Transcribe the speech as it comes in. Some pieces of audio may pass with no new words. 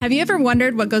Have you ever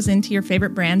wondered what goes into your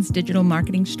favorite brand's digital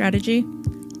marketing strategy?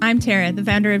 I'm Tara, the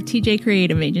founder of TJ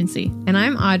Creative Agency. And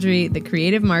I'm Audrey, the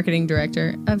creative marketing director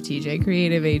of TJ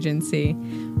Creative Agency.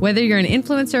 Whether you're an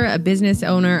influencer, a business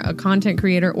owner, a content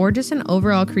creator, or just an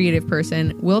overall creative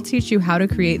person, we'll teach you how to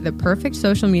create the perfect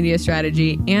social media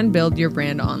strategy and build your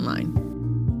brand online.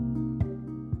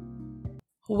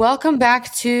 Welcome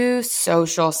back to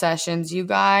Social Sessions, you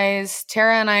guys.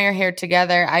 Tara and I are here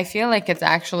together. I feel like it's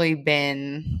actually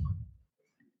been,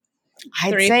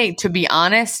 I'd say, to be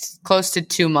honest, close to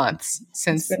 2 months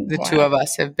since the two of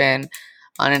us have been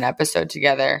on an episode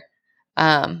together.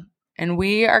 And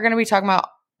we are going to be talking about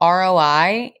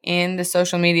ROI in the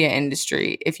social media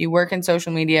industry. If you work in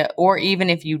social media, or even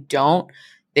if you don't,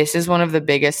 this is one of the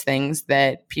biggest things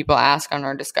that people ask on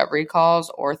our discovery calls,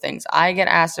 or things I get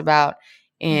asked about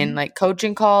in like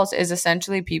coaching calls, is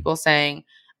essentially people saying,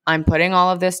 I'm putting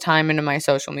all of this time into my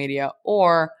social media,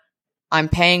 or I'm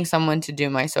paying someone to do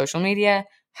my social media.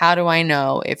 How do I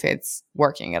know if it's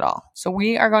working at all? So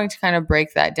we are going to kind of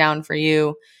break that down for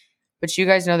you, but you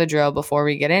guys know the drill. Before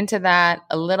we get into that,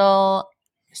 a little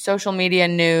social media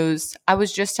news. I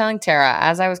was just telling Tara,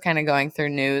 as I was kind of going through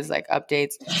news, like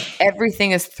updates,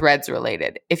 everything is Threads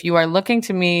related. If you are looking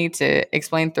to me to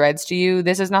explain Threads to you,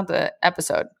 this is not the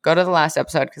episode. Go to the last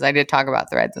episode, because I did talk about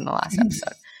Threads in the last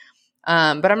episode.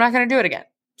 But I'm not going to do it again.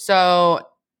 So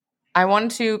I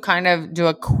wanted to kind of do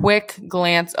a quick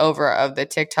glance over of the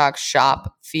TikTok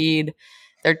shop feed.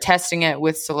 They're testing it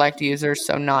with select users,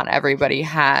 so not everybody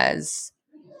has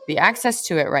the access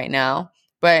to it right now.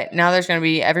 But now there's going to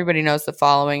be, everybody knows the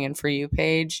following and for you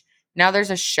page. Now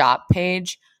there's a shop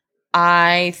page.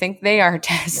 I think they are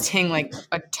testing like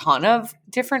a ton of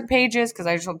different pages, because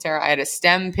I just told Tara I had a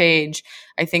STEM page.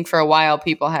 I think for a while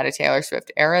people had a Taylor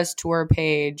Swift Eras Tour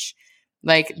page.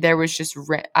 Like there was just,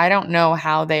 I don't know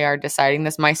how they are deciding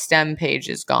this. My STEM page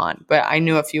is gone, but I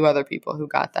knew a few other people who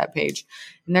got that page,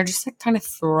 and they're just like kind of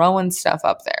throwing stuff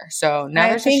up there. So now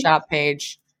there's a shop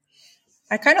page.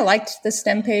 I kind of liked the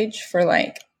STEM page for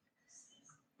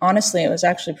honestly, it was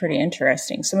actually pretty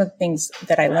interesting. Some of the things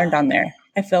that I learned on there,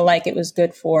 I feel like it was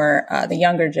good for the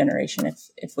younger generation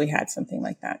if we had something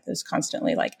like that. It was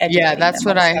constantly like educating. Yeah, that's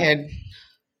what I had.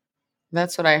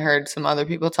 That's what I heard some other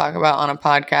people talk about on a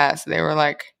podcast. They were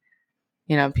like,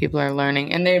 people are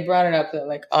learning. And they brought it up that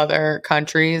like other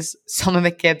countries, some of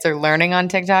the kids are learning on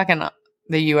TikTok, and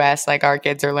the US, like our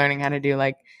kids are learning how to do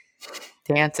like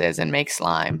dances and make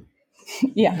slime.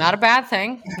 Yeah. Not a bad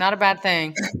thing. Not a bad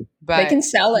thing. But they can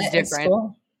sell it. Different. It's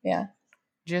cool. Yeah.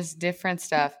 Just different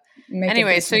stuff.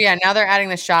 Anyway, so yeah, now they're adding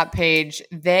the shop page.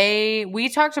 We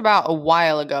talked about a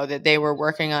while ago that they were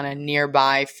working on a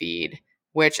nearby feed,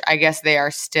 which I guess they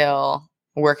are still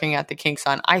working at the kinks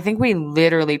on. I think we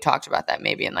literally talked about that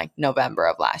maybe in like November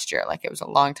of last year. Like it was a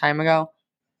long time ago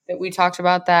that we talked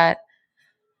about that.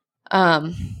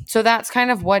 So that's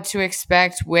kind of what to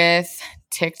expect with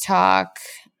TikTok.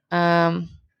 Coming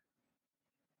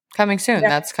soon. Yeah.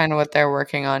 That's kind of what they're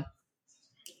working on.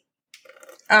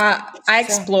 I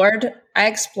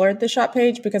explored the shop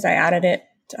page because I added it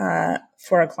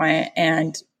for a client,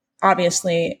 and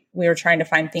obviously we were trying to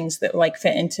find things that like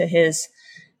fit into his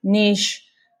niche.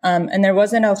 And there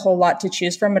wasn't a whole lot to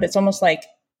choose from, but it's almost like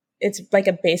it's like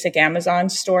a basic Amazon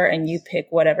store, and you pick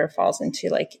whatever falls into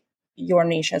like your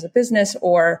niche as a business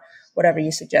or whatever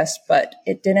you suggest, but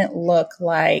it didn't look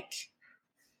like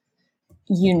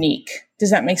unique. Does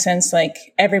that make sense? Like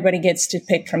everybody gets to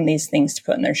pick from these things to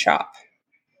put in their shop.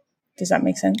 Does that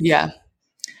make sense? Yeah.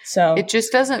 So it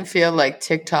just doesn't feel like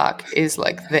TikTok is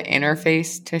like the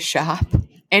interface to shop.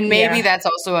 And maybe that's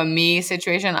also a me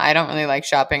situation. I don't really like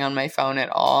shopping on my phone at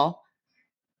all.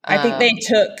 I think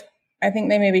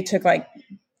they maybe took like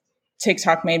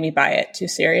TikTok made me buy it too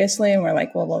seriously, and we're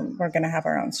like, well, we're going to have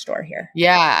our own store here.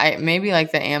 Yeah, maybe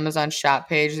like the Amazon shop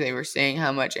page, they were seeing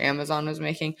how much Amazon was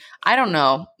making. I don't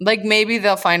know. Like maybe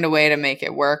they'll find a way to make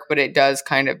it work, but it does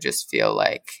kind of just feel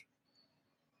like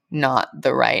not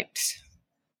the right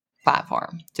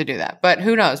platform to do that. But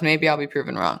who knows? Maybe I'll be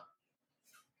proven wrong.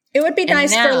 It would be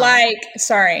nice for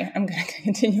sorry, I'm going to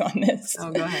continue on this.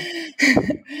 Oh, go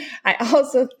ahead. I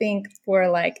also think for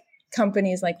like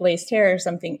companies like Laced Hair or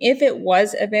something, if it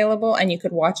was available and you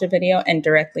could watch a video and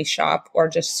directly shop, or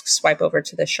just swipe over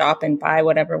to the shop and buy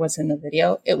whatever was in the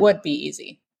video, it would be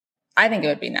easy. I think it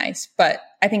would be nice, but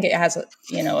I think it has a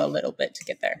little bit to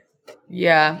get there.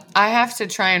 Yeah, I have to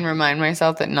try and remind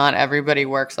myself that not everybody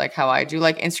works like how I do.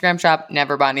 Like Instagram shop,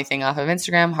 never bought anything off of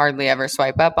Instagram, hardly ever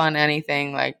swipe up on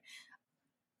anything. Like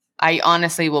I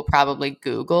honestly will probably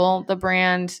Google the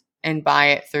brand and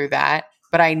buy it through that.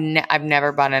 But I've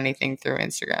never bought anything through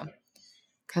Instagram,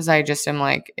 because I just am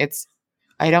like,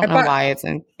 I don't know why it's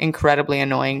incredibly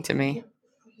annoying to me.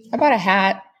 I bought a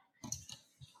hat.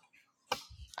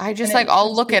 I just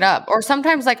I'll look it up. Or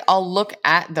sometimes I'll look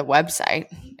at the website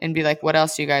and be like, what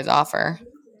else do you guys offer?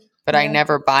 But I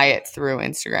never buy it through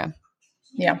Instagram.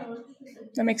 Yeah,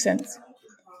 that makes sense.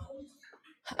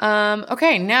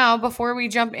 Okay, now before we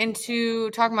jump into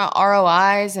talking about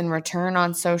ROIs and return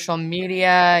on social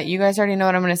media, you guys already know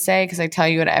what I'm going to say because I tell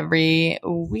you it every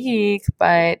week,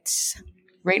 but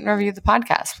rate and review the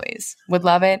podcast, please. Would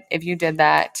love it if you did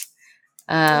that.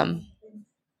 That's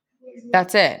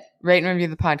it. Rate and review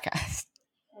the podcast.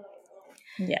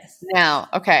 Yes. Now,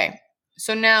 okay.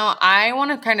 So now I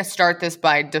want to kind of start this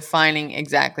by defining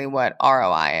exactly what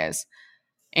ROI is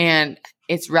and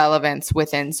its relevance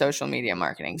within social media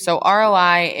marketing. So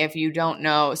ROI, if you don't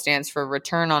know, stands for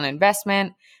return on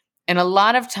investment. And a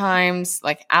lot of times,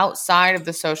 outside of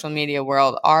the social media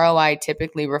world, ROI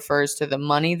typically refers to the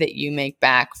money that you make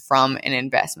back from an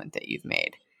investment that you've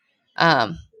made.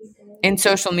 In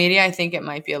social media, I think it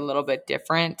might be a little bit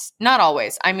different. Not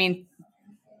always. I mean,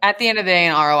 at the end of the day,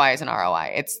 an ROI is an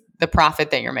ROI. It's the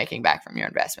profit that you're making back from your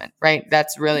investment, right?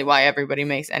 That's really why everybody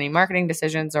makes any marketing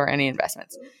decisions or any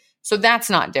investments. So that's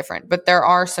not different, but there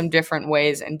are some different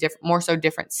ways and more so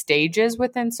different stages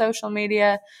within social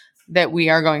media that we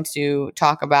are going to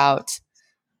talk about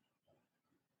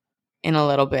in a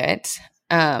little bit.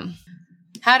 How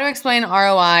to explain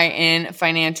ROI in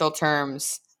financial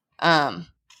terms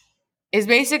is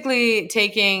basically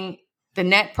taking the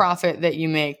net profit that you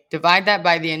make, divide that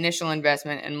by the initial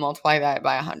investment, and multiply that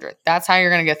by 100. That's how you're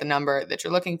going to get the number that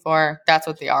you're looking for. That's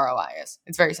what the ROI is.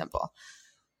 It's very simple.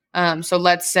 So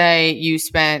let's say you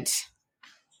spent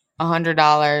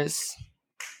 $100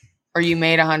 or you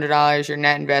made $100. Your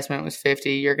net investment was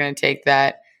 $50. You're going to take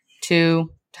that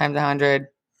 2 times 100.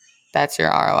 That's your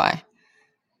ROI.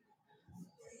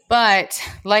 But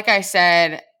like I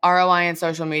said, ROI in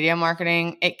social media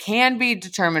marketing, it can be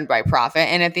determined by profit.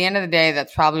 And at the end of the day,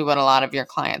 that's probably what a lot of your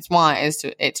clients want, is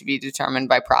it to be determined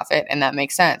by profit. And that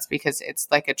makes sense because it's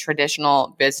like a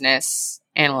traditional business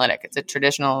analytic. It's a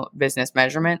traditional business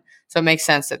measurement. So it makes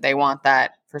sense that they want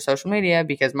that for social media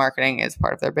because marketing is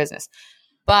part of their business.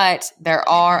 But there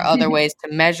are other ways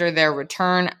to measure their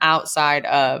return outside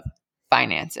of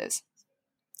finances.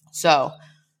 So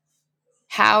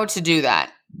how to do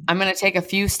that? I'm going to take a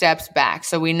few steps back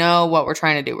so we know what we're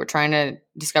trying to do. We're trying to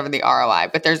discover the ROI,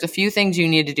 but there's a few things you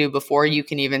need to do before you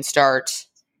can even start,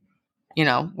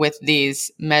 with these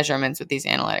measurements, with these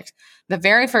analytics. The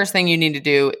very first thing you need to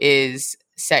do is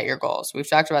set your goals. We've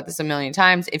talked about this a million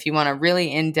times. If you want a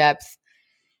really in-depth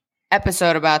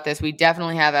episode about this, we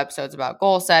definitely have episodes about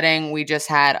goal setting. We just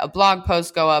had a blog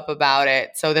post go up about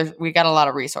it. So we got a lot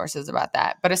of resources about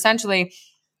that. But essentially,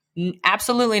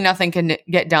 absolutely nothing can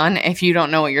get done if you don't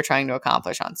know what you're trying to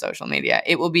accomplish on social media.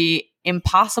 It will be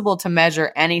impossible to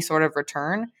measure any sort of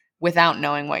return without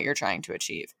knowing what you're trying to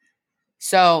achieve.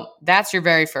 So that's your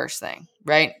very first thing,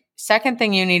 right? Second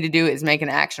thing you need to do is make an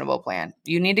actionable plan.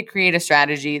 You need to create a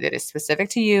strategy that is specific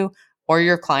to you or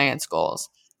your client's goals.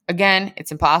 Again,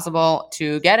 it's impossible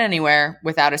to get anywhere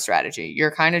without a strategy.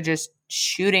 You're kind of just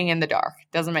shooting in the dark.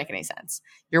 It doesn't make any sense.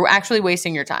 You're actually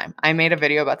wasting your time. I made a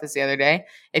video about this the other day.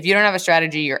 If you don't have a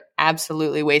strategy, you're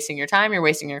absolutely wasting your time. You're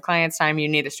wasting your client's time. You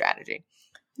need a strategy.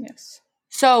 Yes.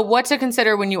 So what to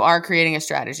consider when you are creating a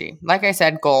strategy? Like I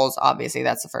said, goals, obviously,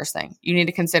 that's the first thing. You need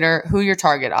to consider who your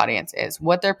target audience is,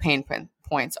 what their pain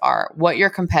points are, what your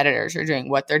competitors are doing,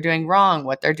 what they're doing wrong,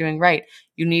 what they're doing right.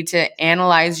 You need to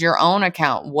analyze your own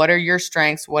account. What are your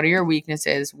strengths? What are your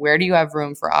weaknesses? Where do you have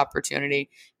room for opportunity?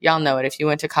 Y'all know it. If you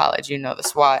went to college, you know the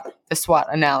SWOT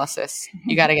analysis.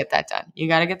 You got to get that done. You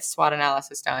got to get the SWOT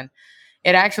analysis done.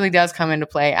 It actually does come into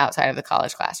play outside of the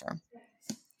college classroom.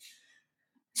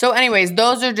 So anyways,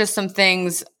 those are just some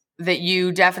things that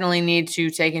you definitely need to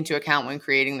take into account when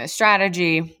creating this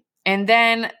strategy. And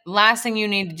then last thing you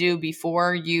need to do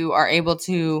before you are able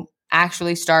to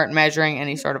actually start measuring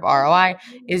any sort of ROI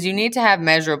is you need to have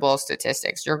measurable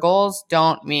statistics. Your goals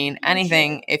don't mean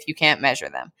anything if you can't measure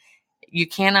them. You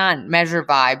cannot measure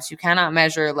vibes. You cannot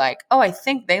measure I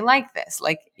think they like this.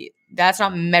 That's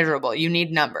not measurable. You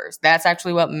need numbers. That's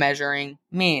actually what measuring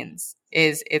means,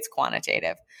 is it's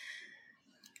quantitative.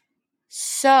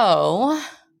 So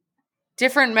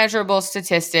different measurable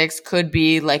statistics could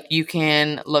be you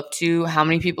can look to how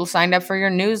many people signed up for your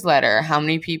newsletter, how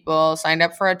many people signed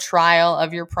up for a trial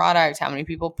of your product, how many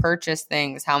people purchased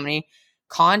things, how many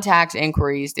contact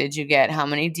inquiries did you get, how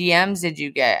many DMs did you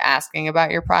get asking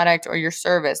about your product or your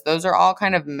service. Those are all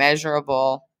kind of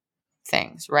measurable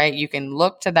things, right? You can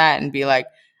look to that and be like,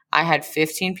 I had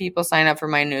 15 people sign up for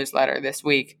my newsletter this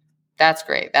week. That's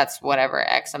great. That's whatever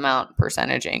X amount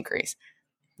percentage increase.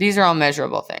 These are all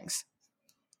measurable things.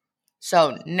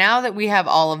 So now that we have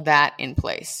all of that in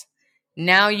place,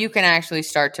 now you can actually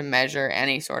start to measure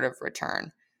any sort of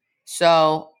return.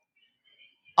 So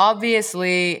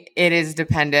obviously, it is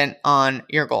dependent on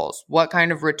your goals. What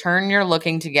kind of return you're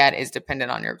looking to get is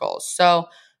dependent on your goals. So,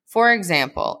 for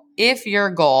example, if your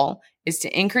goal is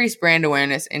to increase brand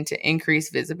awareness and to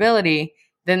increase visibility,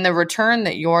 then the return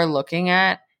that you're looking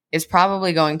at is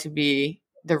probably going to be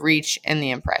the reach and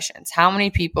the impressions. How many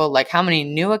people, like how many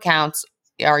new accounts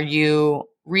are you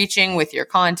reaching with your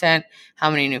content? How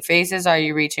many new faces are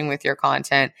you reaching with your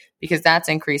content? Because that's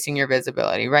increasing your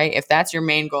visibility, right? If that's your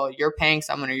main goal, you're paying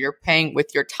someone or you're paying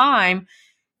with your time,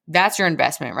 that's your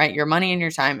investment, right? Your money and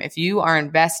your time. If you are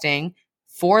investing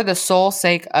for the sole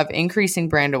sake of increasing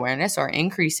brand awareness or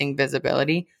increasing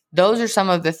visibility, those are some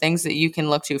of the things that you can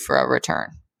look to for a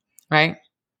return, right?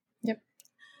 Yep.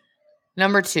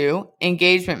 Number 2,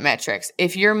 engagement metrics.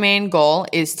 If your main goal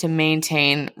is to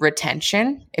maintain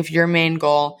retention, if your main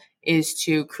goal is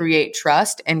to create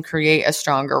trust and create a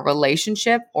stronger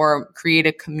relationship or create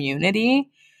a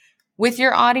community with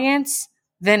your audience,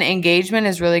 then engagement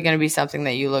is really going to be something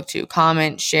that you look to.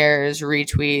 Comments, shares,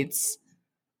 retweets,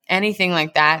 anything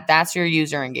like that. That's your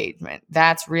user engagement.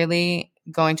 That's really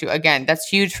going to, again, that's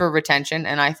huge for retention.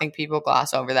 And I think people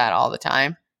gloss over that all the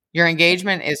time. Your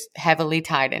engagement is heavily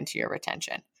tied into your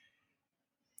retention.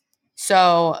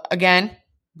 So again,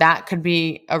 that could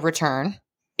be a return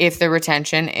if the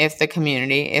retention, if the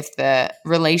community, if the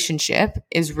relationship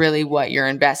is really what you're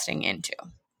investing into.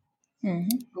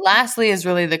 Mm-hmm. Lastly is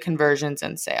really the conversions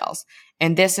and sales.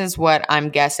 And this is what I'm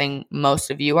guessing most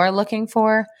of you are looking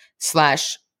for,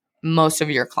 / most of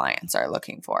your clients are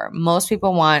looking for. Most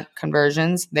people want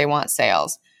conversions. They want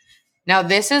sales. Now,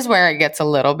 this is where it gets a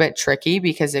little bit tricky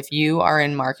because if you are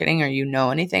in marketing or you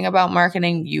know anything about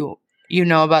marketing, you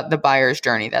know about the buyer's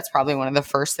journey. That's probably one of the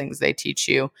first things they teach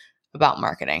you about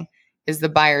marketing is the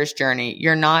buyer's journey.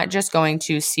 You're not just going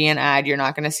to see an ad. You're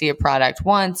not going to see a product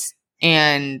once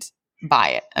and buy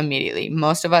it immediately.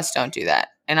 Most of us don't do that.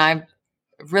 And I've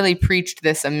really preached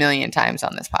this a million times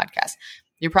on this podcast.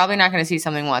 You're probably not going to see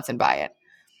something once and buy it.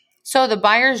 So the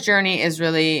buyer's journey is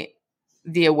really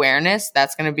the awareness.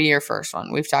 That's going to be your first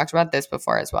one. We've talked about this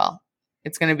before as well.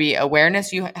 It's going to be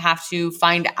awareness. You have to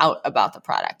find out about the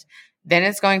product. Then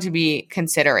it's going to be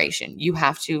consideration. You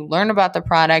have to learn about the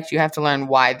product. You have to learn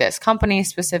why this company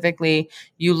specifically.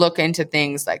 You look into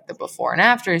things like the before and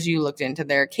afters. You looked into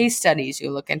their case studies. You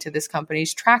look into this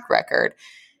company's track record.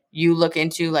 You look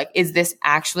into like, is this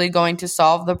actually going to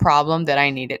solve the problem that I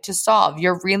need it to solve?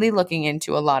 You're really looking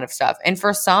into a lot of stuff. And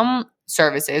for some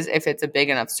services, if it's a big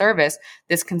enough service,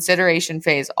 this consideration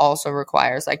phase also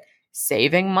requires like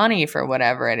saving money for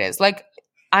whatever it is. Like,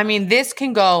 I mean, this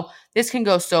can go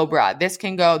so broad.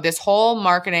 This whole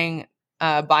marketing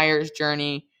buyer's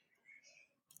journey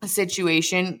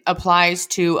situation applies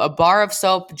to a bar of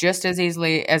soap just as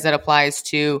easily as it applies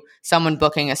to someone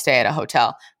booking a stay at a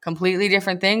hotel. Completely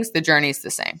different things. The journey's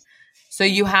the same. So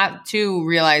you have to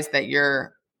realize that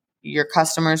your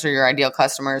customers or your ideal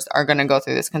customers are going to go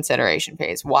through this consideration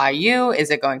phase. Why you?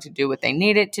 Is it going to do what they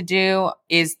need it to do?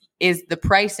 Is the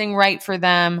pricing right for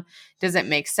them? Does it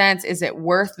make sense? Is it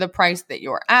worth the price that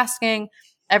you're asking?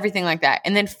 Everything like that.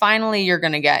 And then finally, you're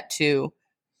going to get to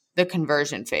the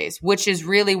conversion phase, which is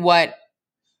really what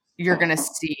you're going to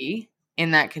see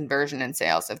in that conversion and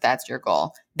sales. If that's your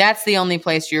goal, that's the only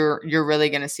place you're really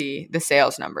going to see the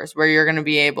sales numbers, where you're going to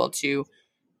be able to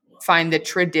find the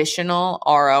traditional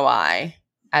ROI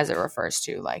as it refers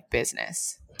to like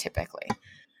business typically.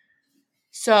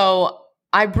 So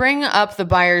I bring up the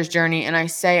buyer's journey and I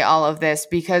say all of this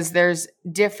because there's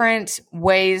different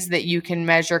ways that you can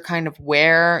measure kind of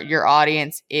where your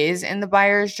audience is in the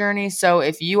buyer's journey. So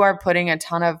if you are putting a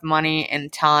ton of money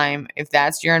and time, if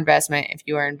that's your investment, if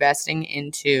you are investing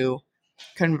into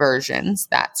conversions,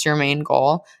 that's your main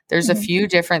goal. There's a few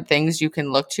different things you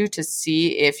can look to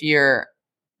see if your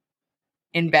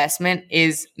investment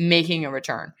is making a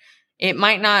return. It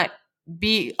might not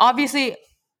be, obviously,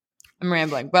 I'm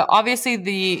rambling, but obviously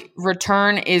the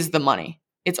return is the money.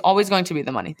 It's always going to be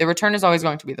the money. The return is always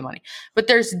going to be the money. But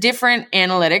there's different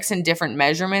analytics and different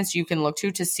measurements you can look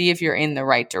to see if you're in the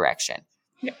right direction.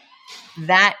 Yep.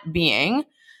 That being,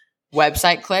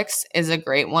 website clicks is a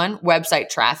great one. Website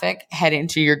traffic, head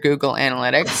into your Google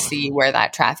Analytics, see where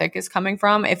that traffic is coming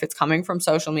from. If it's coming from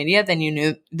social media, then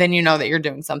you know that you're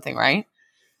doing something right.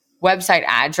 Website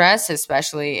address,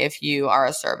 especially if you are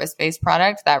a service-based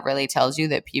product, that really tells you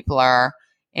that people are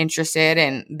interested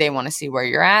and they want to see where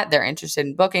you're at. They're interested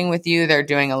in booking with you. They're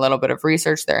doing a little bit of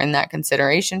research. They're in that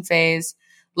consideration phase.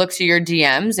 look to your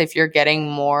DMs if you're getting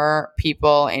more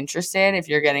people interested, if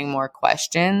you're getting more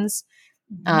questions,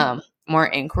 more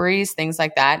inquiries, things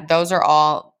like that. Those are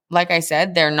all, like I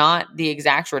said, they're not the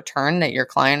exact return that your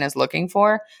client is looking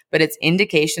for, but it's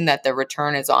indication that the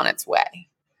return is on its way.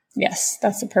 Yes,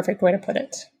 that's the perfect way to put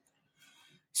it.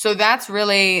 So that's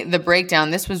really the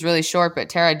breakdown. This was really short, but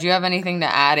Tara, do you have anything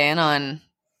to add in on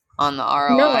the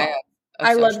ROI? No,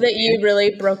 I love that you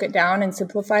really broke it down and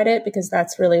simplified it, because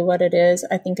that's really what it is.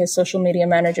 I think as social media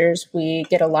managers, we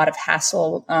get a lot of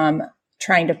hassle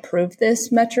trying to prove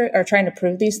this metric or trying to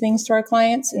prove these things to our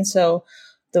clients. And so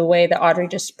the way that Audrey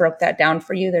just broke that down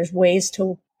for you, there's ways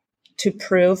to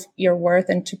prove your worth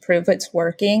and to prove it's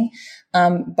working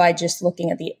by just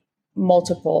looking at the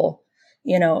multiple,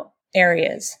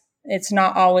 areas. It's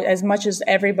not always as much as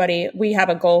everybody. We have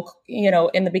a goal,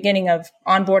 in the beginning of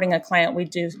onboarding a client, we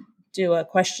do a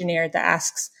questionnaire that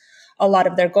asks a lot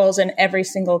of their goals, and every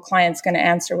single client's going to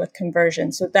answer with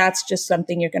conversion. So that's just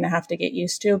something you're going to have to get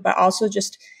used to, but also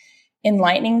just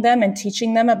enlightening them and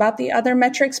teaching them about the other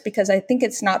metrics, because I think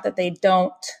it's not that they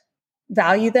don't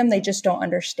value them, they just don't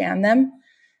understand them.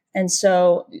 And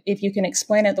so if you can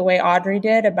explain it the way Audrey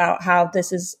did about how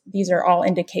these are all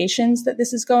indications that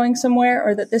this is going somewhere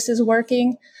or that this is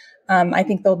working, I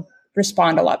think they'll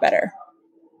respond a lot better.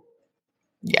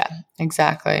 Yeah,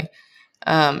 exactly.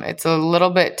 It's a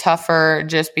little bit tougher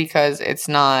just because it's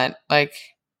not like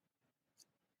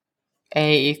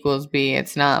A equals B.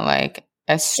 It's not like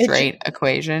a straight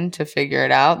equation to figure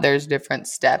it out. There's different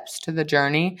steps to the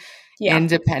journey. Yeah. And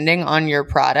depending on your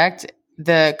product,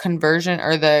 the conversion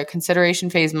or the consideration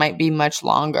phase might be much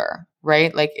longer,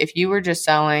 right? Like if you were just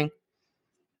selling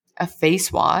a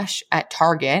face wash at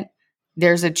Target,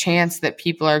 there's a chance that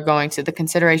people are going to, the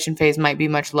consideration phase might be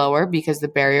much lower because the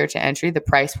barrier to entry, the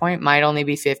price point might only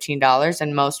be $15.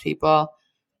 And most people,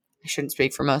 I shouldn't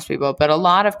speak for most people, but a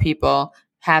lot of people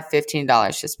have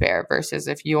 $15 to spare, versus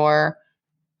if your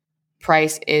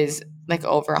price is like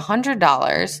over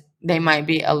 $100, they might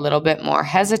be a little bit more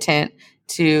hesitant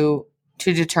to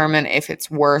determine if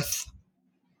it's worth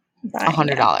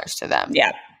 $100 to them.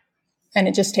 Yeah. And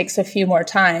it just takes a few more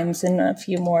times and a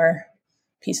few more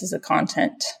pieces of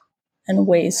content and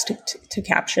ways to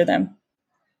capture them.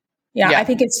 Yeah. I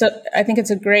think it's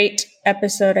a great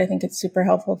episode. I think it's super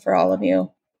helpful for all of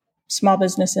you, small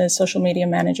businesses, social media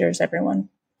managers, everyone.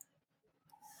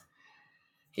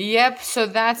 Yep. So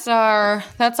that's our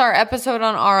episode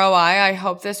on ROI. I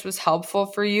hope this was helpful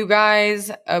for you guys.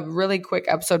 A really quick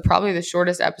episode, probably the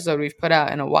shortest episode we've put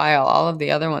out in a while. All of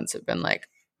the other ones have been like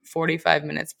 45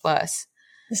 minutes plus.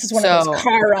 This is one of those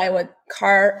car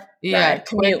ride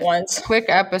commute ones. Quick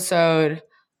episode.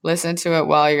 Listen to it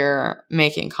while you're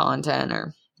making content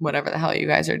or whatever the hell you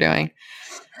guys are doing.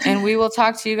 And we will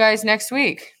talk to you guys next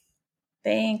week.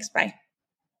 Thanks. Bye.